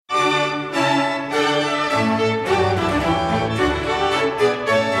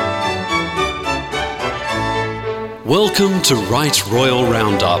Welcome to Right Royal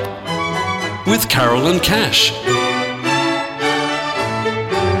Roundup with Carol and Cash.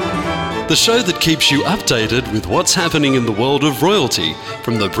 The show that keeps you updated with what's happening in the world of royalty,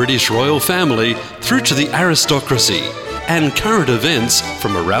 from the British royal family through to the aristocracy, and current events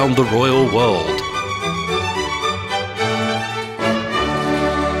from around the royal world.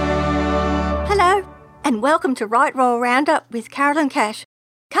 Hello, and welcome to Right Royal Roundup with Carol and Cash.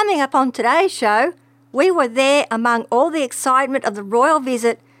 Coming up on today's show, we were there among all the excitement of the royal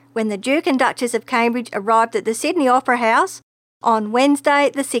visit when the Duke and Duchess of Cambridge arrived at the Sydney Opera House on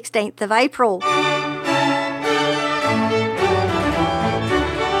Wednesday the 16th of April.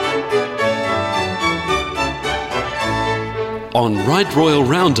 On Right Royal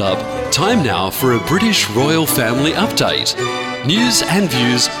Roundup, time now for a British royal family update. News and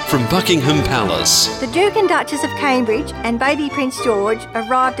views from Buckingham Palace. The Duke and Duchess of Cambridge and baby Prince George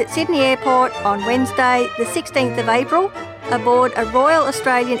arrived at Sydney Airport on Wednesday the 16th of April aboard a Royal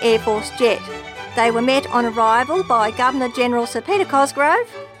Australian Air Force jet. They were met on arrival by Governor-General Sir Peter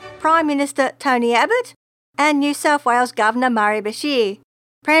Cosgrove, Prime Minister Tony Abbott and New South Wales Governor Murray Bashir.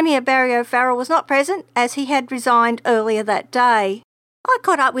 Premier Barry O'Farrell was not present as he had resigned earlier that day. I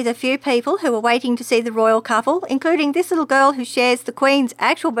caught up with a few people who were waiting to see the royal couple, including this little girl who shares the Queen's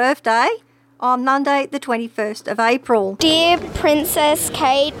actual birthday on Monday the 21st of April. Dear Princess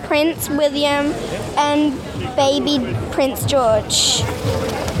Kate, Prince William and baby Prince George,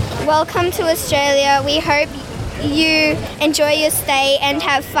 welcome to Australia. We hope you enjoy your stay and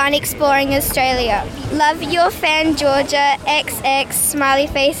have fun exploring Australia. Love your fan Georgia, XX, smiley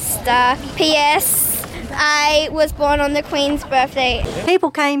face star. P.S. I was born on the Queen's birthday.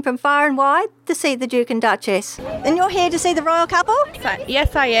 People came from far and wide to see the Duke and Duchess. And you're here to see the royal couple?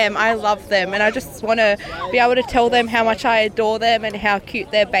 Yes, I am. I love them and I just want to be able to tell them how much I adore them and how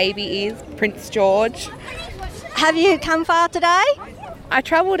cute their baby is, Prince George. Have you come far today? I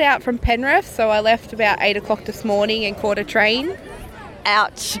travelled out from Penrith, so I left about 8 o'clock this morning and caught a train.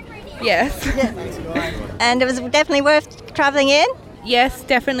 Ouch. Yes. And it was definitely worth travelling in? Yes,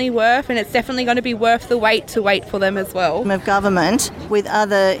 definitely worth, and it's definitely going to be worth the wait to wait for them as well. Of government with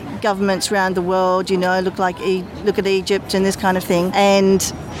other governments around the world, look at Egypt and this kind of thing.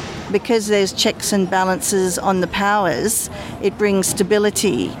 And because there's checks and balances on the powers, it brings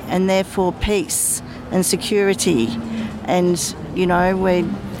stability and therefore peace and security. And, we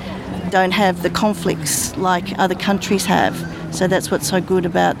don't have the conflicts like other countries have. So that's what's so good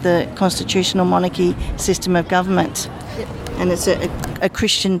about the constitutional monarchy system of government. And it's a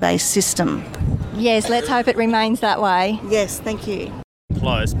Christian-based system. Yes, let's hope it remains that way. Yes, thank you.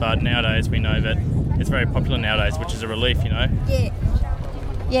 Close, but nowadays we know that it's very popular nowadays, which is a relief, Yeah.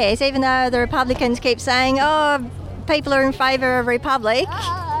 Yes, even though the Republicans keep saying, people are in favour of Republic.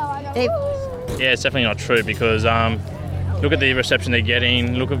 Yeah, it's definitely not true because look at the reception they're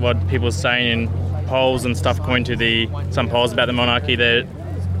getting, look at what people are saying in polls and stuff going to some polls about the monarchy.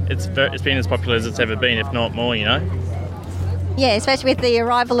 It's been as popular as it's ever been, if not more, Yeah, especially with the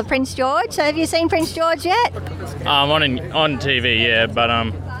arrival of Prince George. So have you seen Prince George yet? On TV, yeah, but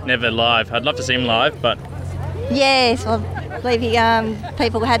never live. I'd love to see him live, but... Yes, well, I believe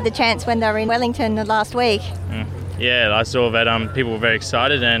people had the chance when they were in Wellington last week. Yeah, I saw that people were very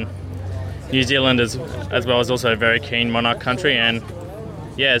excited, and New Zealand as well is also a very keen monarch country, and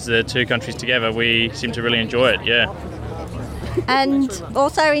yeah, as the two countries together, we seem to really enjoy it, yeah. And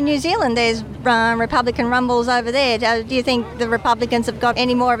also in New Zealand, there's Republican rumbles over there. Do you think the Republicans have got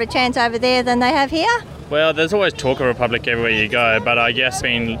any more of a chance over there than they have here? Well, there's always talk of Republic everywhere you go, but I guess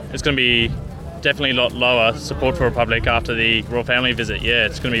it's going to be definitely a lot lower support for Republic after the royal family visit. Yeah,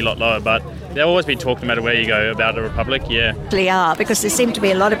 it's going to be a lot lower, but there'll always be talk no matter where you go about a Republic, yeah. They are, because there seem to be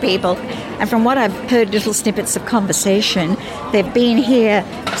a lot of people, and from what I've heard little snippets of conversation, they've been here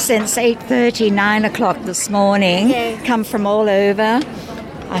since 8:30, 9 o'clock this morning, come from all over.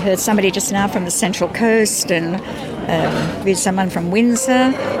 I heard somebody just now from the Central Coast and with someone from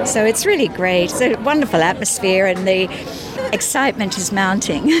Windsor, so it's really great. It's a wonderful atmosphere and the excitement is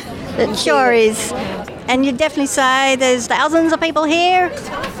mounting. It sure is. And you'd definitely say there's thousands of people here?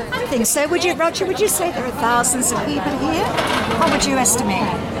 I think so. Roger, would you say there are thousands of people here? What would you estimate?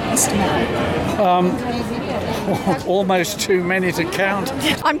 Almost too many to count.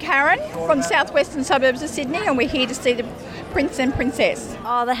 I'm Karen from the southwestern suburbs of Sydney, and we're here to see the Prince and Princess.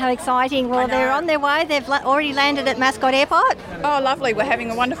 Oh, how exciting. Well, they're on their way. They've already landed at Mascot Airport. Oh, lovely. We're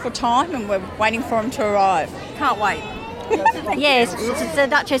having a wonderful time and we're waiting for them to arrive. Can't wait. Yes, it's the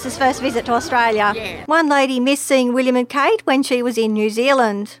Duchess's first visit to Australia. Yeah. One lady missed seeing William and Kate when she was in New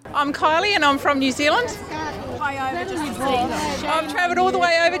Zealand. I'm Kylie and I'm from New Zealand. I've travelled all the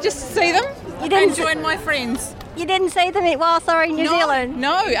way over just to see them and join my friends. You didn't see them whilst they were in New Zealand?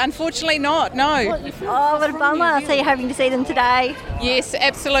 No, unfortunately not, no. Oh, what a bummer. So you're hoping to see them today? Yes,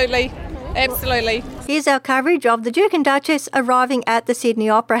 absolutely. Absolutely. Here's our coverage of the Duke and Duchess arriving at the Sydney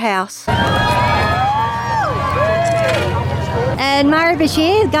Opera House. And Murray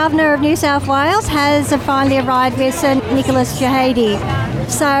Bashir, Governor of New South Wales, has finally arrived with Sir Nicholas Jahedi.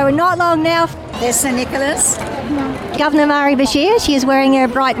 So not long now. There's Sir Nicholas. Governor Murray Bashir, she is wearing a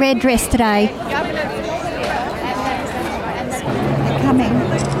bright red dress today. They're coming.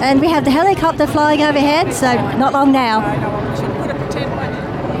 And we have the helicopter flying overhead, so not long now.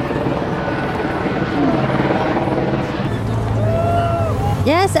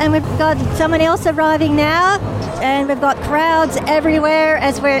 Yes, and we've got someone else arriving now, and we've got crowds everywhere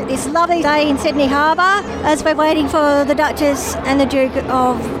as we're this lovely day in Sydney Harbour as we're waiting for the Duchess and the Duke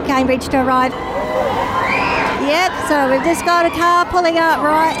of Cambridge to arrive. Yep, so we've just got a car pulling up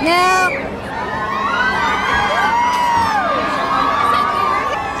right now.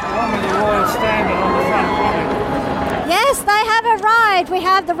 Yes, they have arrived. We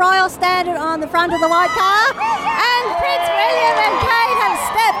have the Royal Standard on the front of the white car, and Prince William and Kate have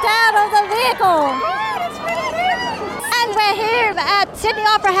stepped out of the vehicle. And we're here at Sydney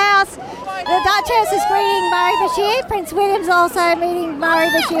Opera House. The Duchess is greeting Murray Bashir. Prince William's also meeting Murray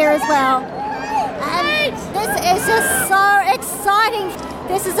Bashir as well. And this is just so exciting.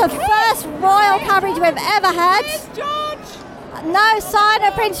 This is the first royal coverage we've ever had. No sign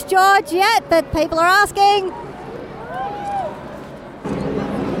of Prince George yet, but people are asking.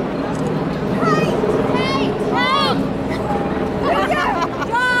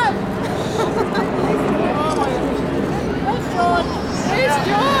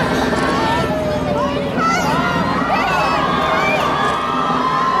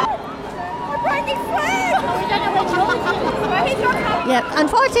 Yep,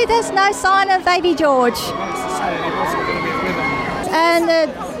 unfortunately there's no sign of baby George. And the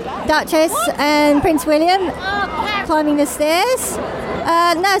Duchess and Prince William climbing the stairs.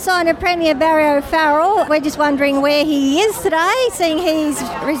 No sign of Premier Barry O'Farrell. We're just wondering where he is today, seeing he's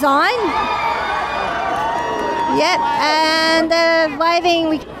resigned. Yep, and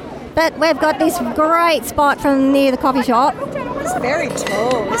waving. But we've got this great spot from near the coffee shop. He's very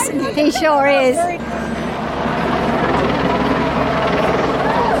tall, isn't he? He sure is.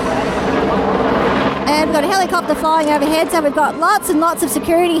 And we've got a helicopter flying overhead, so we've got lots and lots of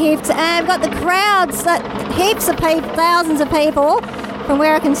security here. And we've got the crowds, heaps of people, thousands of people from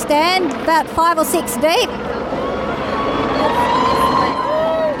where I can stand, about 5 or 6 deep.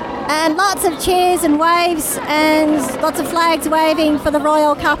 And lots of cheers and waves and lots of flags waving for the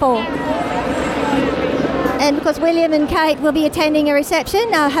royal couple. And because William and Kate will be attending a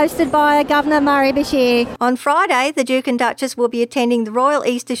reception hosted by Governor Murray Bashir. On Friday, the Duke and Duchess will be attending the Royal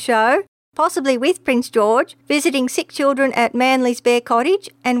Easter Show, possibly with Prince George, visiting sick children at Manly's Bear Cottage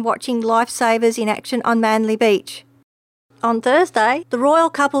and watching lifesavers in action on Manly Beach. On Thursday, the royal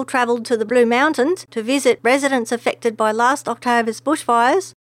couple travelled to the Blue Mountains to visit residents affected by last October's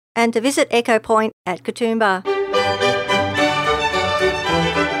bushfires and to visit Echo Point at Katoomba.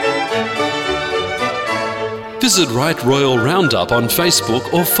 Visit Right Royal Roundup on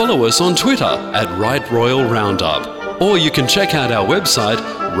Facebook or follow us on Twitter at Right Royal Roundup. Or you can check out our website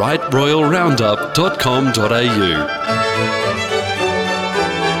rightroyalroundup.com.au.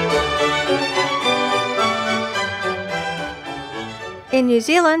 In New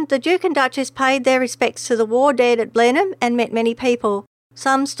Zealand, the Duke and Duchess paid their respects to the war dead at Blenheim and met many people.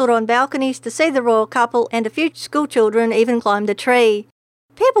 Some stood on balconies to see the royal couple, and a few schoolchildren even climbed a tree.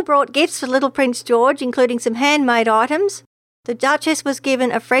 People brought gifts for little Prince George, including some handmade items. The Duchess was given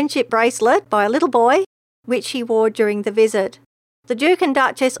a friendship bracelet by a little boy, which he wore during the visit. The Duke and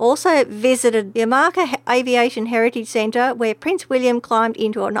Duchess also visited the Amarka Aviation Heritage Centre, where Prince William climbed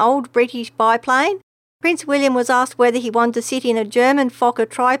into an old British biplane. Prince William was asked whether he wanted to sit in a German Fokker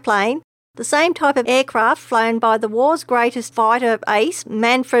triplane, the same type of aircraft flown by the war's greatest fighter ace,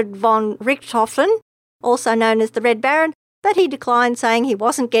 Manfred von Richthofen, also known as the Red Baron, but he declined, saying he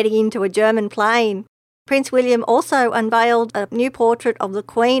wasn't getting into a German plane. Prince William also unveiled a new portrait of the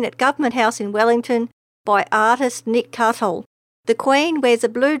Queen at Government House in Wellington by artist Nick Cuttle. The Queen wears a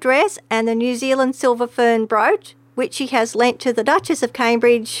blue dress and the New Zealand silver fern brooch, which she has lent to the Duchess of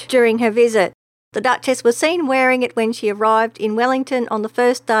Cambridge during her visit. The Duchess was seen wearing it when she arrived in Wellington on the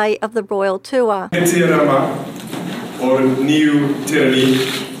first day of the royal tour. Te rama, or niu terani,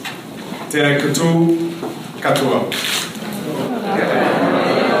 te kutu katua.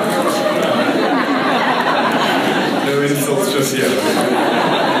 No insults just yet.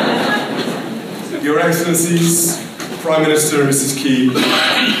 Your Excellencies, Prime Minister Mrs. Key,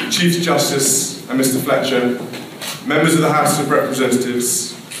 Chief Justice and Mr. Fletcher, Members of the House of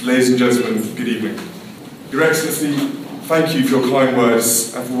Representatives, ladies and gentlemen, good evening. Your Excellency, thank you for your kind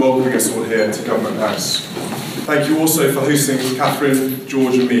words and for welcoming us all here to Government House. Thank you also for hosting Catherine,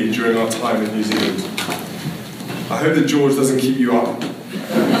 George and me during our time in New Zealand. I hope that George doesn't keep you up. He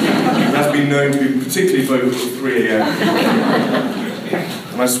has been known to be particularly vocal at 3 a.m.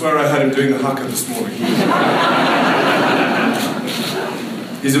 And I swear I heard him doing the haka this morning.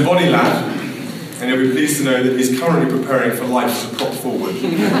 He's a bonny lad, and you'll be pleased to know that he's currently preparing for life as a prop forward.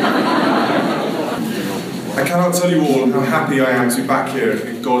 I cannot tell you all how happy I am to be back here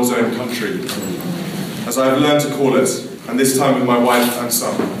in God's own country, as I have learned to call it, and this time with my wife and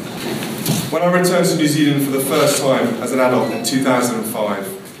son. When I returned to New Zealand for the first time as an adult in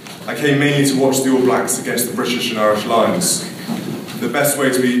 2005, I came mainly to watch the All Blacks against the British and Irish Lions, the best way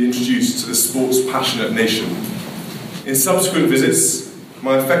to be introduced to this sports-passionate nation. In subsequent visits,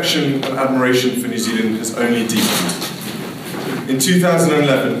 my affection and admiration for New Zealand has only deepened. In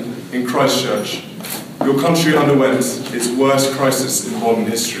 2011, in Christchurch, your country underwent its worst crisis in modern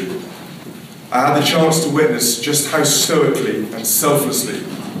history. I had the chance to witness just how stoically and selflessly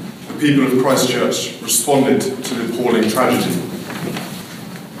the people of Christchurch responded to the appalling tragedy.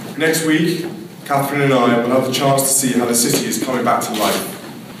 Next week, Catherine and I will have the chance to see how the city is coming back to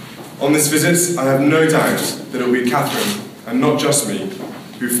life. On this visit, I have no doubt that it will be Catherine, and not just me,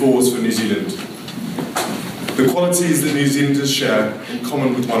 who falls for New Zealand. The qualities that New Zealanders share in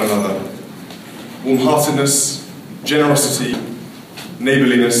common with one another: warm-heartedness, generosity,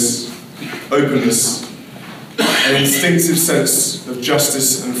 neighbourliness, openness, an instinctive sense of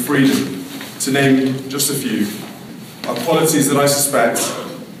justice and freedom, to name just a few, are qualities that I suspect,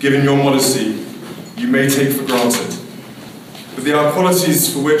 given your modesty, you may take for granted. But they are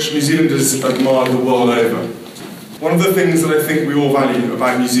qualities for which New Zealanders admire the world over. One of the things that I think we all value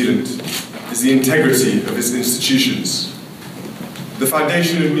about New Zealand is the integrity of its institutions. The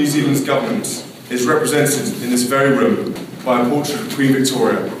foundation of New Zealand's government is represented in this very room by a portrait of Queen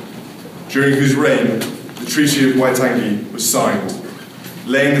Victoria, during whose reign the Treaty of Waitangi was signed,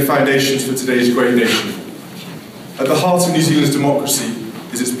 laying the foundations for today's great nation. At the heart of New Zealand's democracy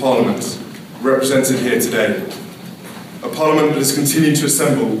is its Parliament, represented here today. A Parliament that has continued to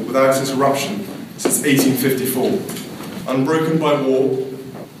assemble without interruption since 1854, unbroken by war,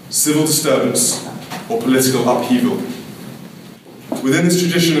 civil disturbance, or political upheaval. Within this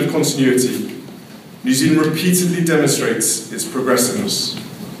tradition of continuity, New Zealand repeatedly demonstrates its progressiveness.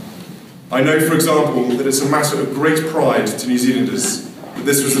 I know, for example, that it's a matter of great pride to New Zealanders that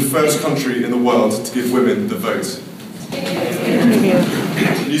this was the first country in the world to give women the vote.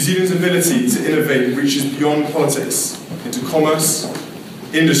 New Zealand's ability to innovate reaches beyond politics into commerce,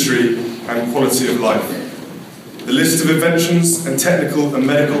 industry, and quality of life. The list of inventions and technical and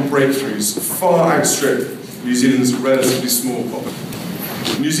medical breakthroughs far outstrip New Zealand's relatively small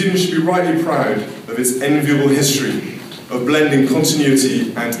population. New Zealand should be rightly proud of its enviable history of blending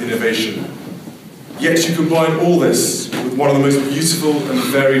continuity and innovation. Yet you combine all this with one of the most beautiful and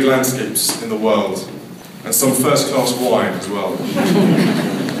varied landscapes in the world, and some first-class wine as well.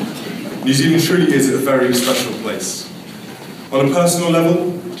 New Zealand truly is a very special place. On a personal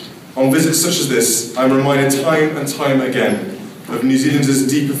level, on visits such as this, I'm reminded time and time again of New Zealanders'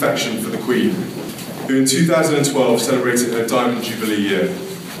 deep affection for the Queen, who in 2012 celebrated her Diamond Jubilee year.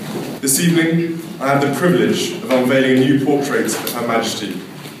 This evening, I have the privilege of unveiling a new portrait of Her Majesty,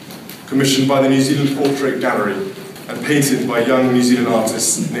 commissioned by the New Zealand Portrait Gallery and painted by young New Zealand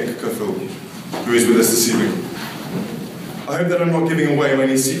artist Nick Cuthell, who is with us this evening. I hope that I'm not giving away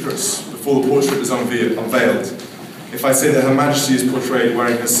any secrets before the portrait is unveiled if I say that Her Majesty is portrayed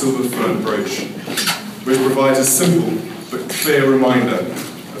wearing her silver fern brooch, which provides a simple but clear reminder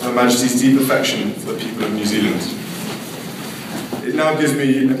of Her Majesty's deep affection for the people of New Zealand. It now gives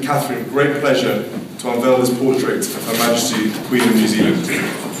me and Catherine great pleasure to unveil this portrait of Her Majesty, the Queen of New Zealand.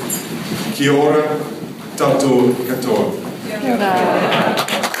 Kia ora, tatou katoa.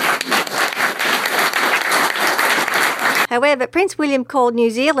 However, Prince William called New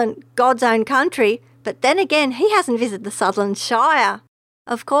Zealand God's own country, but then again he hasn't visited the Sutherland Shire.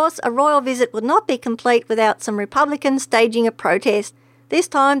 Of course, a royal visit would not be complete without some Republicans staging a protest. This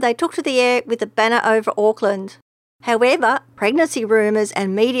time they took to the air with a banner over Auckland. However, pregnancy rumours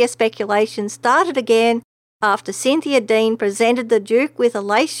and media speculation started again after Cynthia Dean presented the Duke with a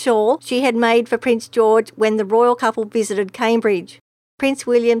lace shawl she had made for Prince George when the royal couple visited Cambridge. Prince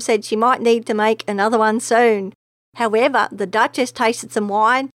William said she might need to make another one soon. However, the Duchess tasted some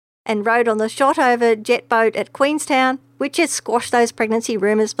wine and rode on the shot-over jet boat at Queenstown, which has squashed those pregnancy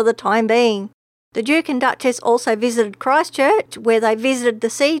rumours for the time being. The Duke and Duchess also visited Christchurch, where they visited the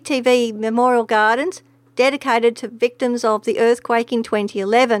CTV Memorial Gardens, dedicated to victims of the earthquake in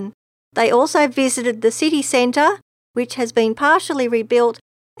 2011. They also visited the city centre, which has been partially rebuilt,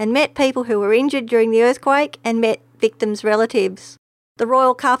 and met people who were injured during the earthquake and met victims' relatives. The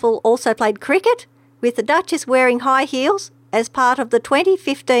royal couple also played cricket, with the Duchess wearing high heels as part of the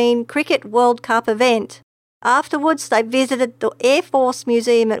 2015 Cricket World Cup event. Afterwards, they visited the Air Force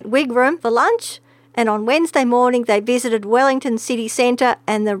Museum at Wigram for lunch, and on Wednesday morning they visited Wellington City Centre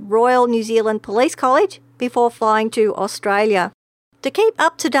and the Royal New Zealand Police College before flying to Australia. To keep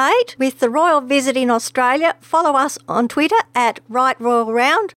up to date with the royal visit in Australia, follow us on Twitter at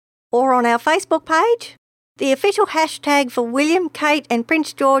RightRoyalRound or on our Facebook page. The official hashtag for William, Kate and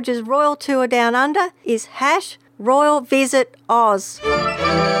Prince George's royal tour down under is #RoyalVisitOz.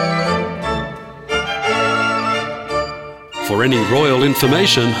 For any royal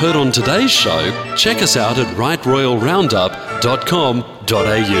information heard on today's show, check us out at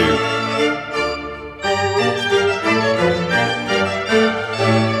rightroyalroundup.com.au.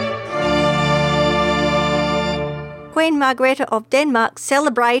 Queen Margrethe of Denmark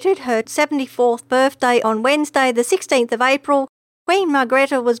celebrated her 74th birthday on Wednesday, the 16th of April. Queen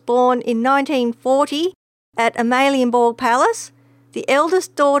Margrethe was born in 1940 at Amalienborg Palace, the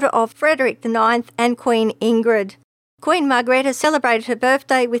eldest daughter of Frederick IX and Queen Ingrid. Queen Margrethe celebrated her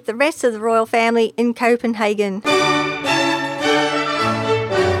birthday with the rest of the royal family in Copenhagen.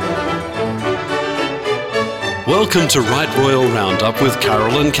 Welcome to Right Royal Roundup with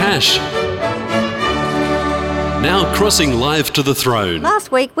Carol and Cash. Now crossing live to the throne.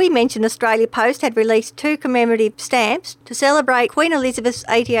 Last week we mentioned Australia Post had released 2 commemorative stamps to celebrate Queen Elizabeth's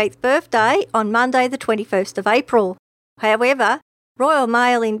 88th birthday on Monday the 21st of April. However, Royal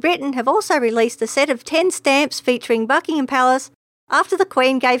Mail in Britain have also released a set of 10 stamps featuring Buckingham Palace after the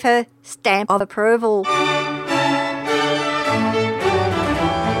Queen gave her stamp of approval.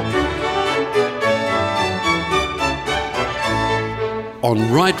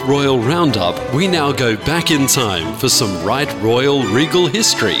 On Right Royal Roundup, we now go back in time for some Right Royal regal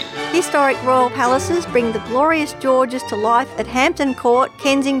history. Historic royal palaces bring the glorious Georges to life at Hampton Court,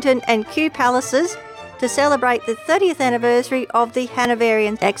 Kensington and Kew Palaces to celebrate the 30th anniversary of the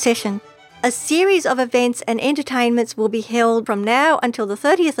Hanoverian accession. A series of events and entertainments will be held from now until the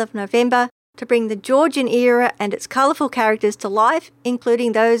 30th of November to bring the Georgian era and its colourful characters to life,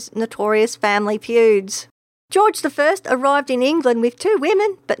 including those notorious family feuds. George I arrived in England with 2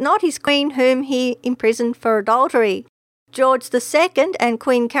 women, but not his queen, whom he imprisoned for adultery. George II and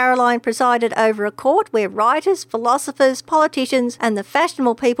Queen Caroline presided over a court where writers, philosophers, politicians and the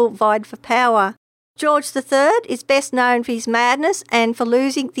fashionable people vied for power. George III is best known for his madness and for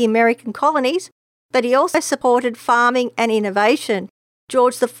losing the American colonies, but he also supported farming and innovation.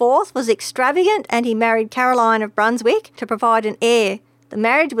 George IV was extravagant and he married Caroline of Brunswick to provide an heir. The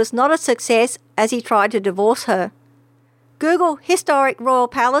marriage was not a success as he tried to divorce her. Google historic royal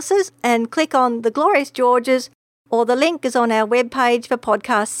palaces and click on The Glorious Georges, or the link is on our webpage for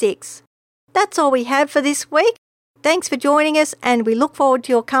podcast 6. That's all we have for this week. Thanks for joining us and we look forward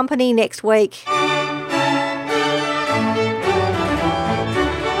to your company next week.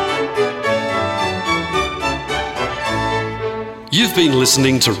 You've been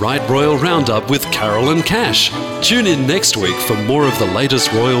listening to Right Royal Roundup with Carol and Cash. Tune in next week for more of the latest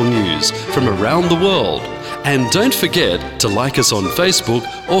royal news from around the world. And don't forget to like us on Facebook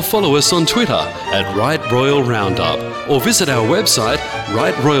or follow us on Twitter at Right Royal Roundup, or visit our website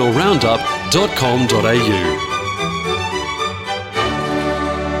rightroyalroundup.com.au.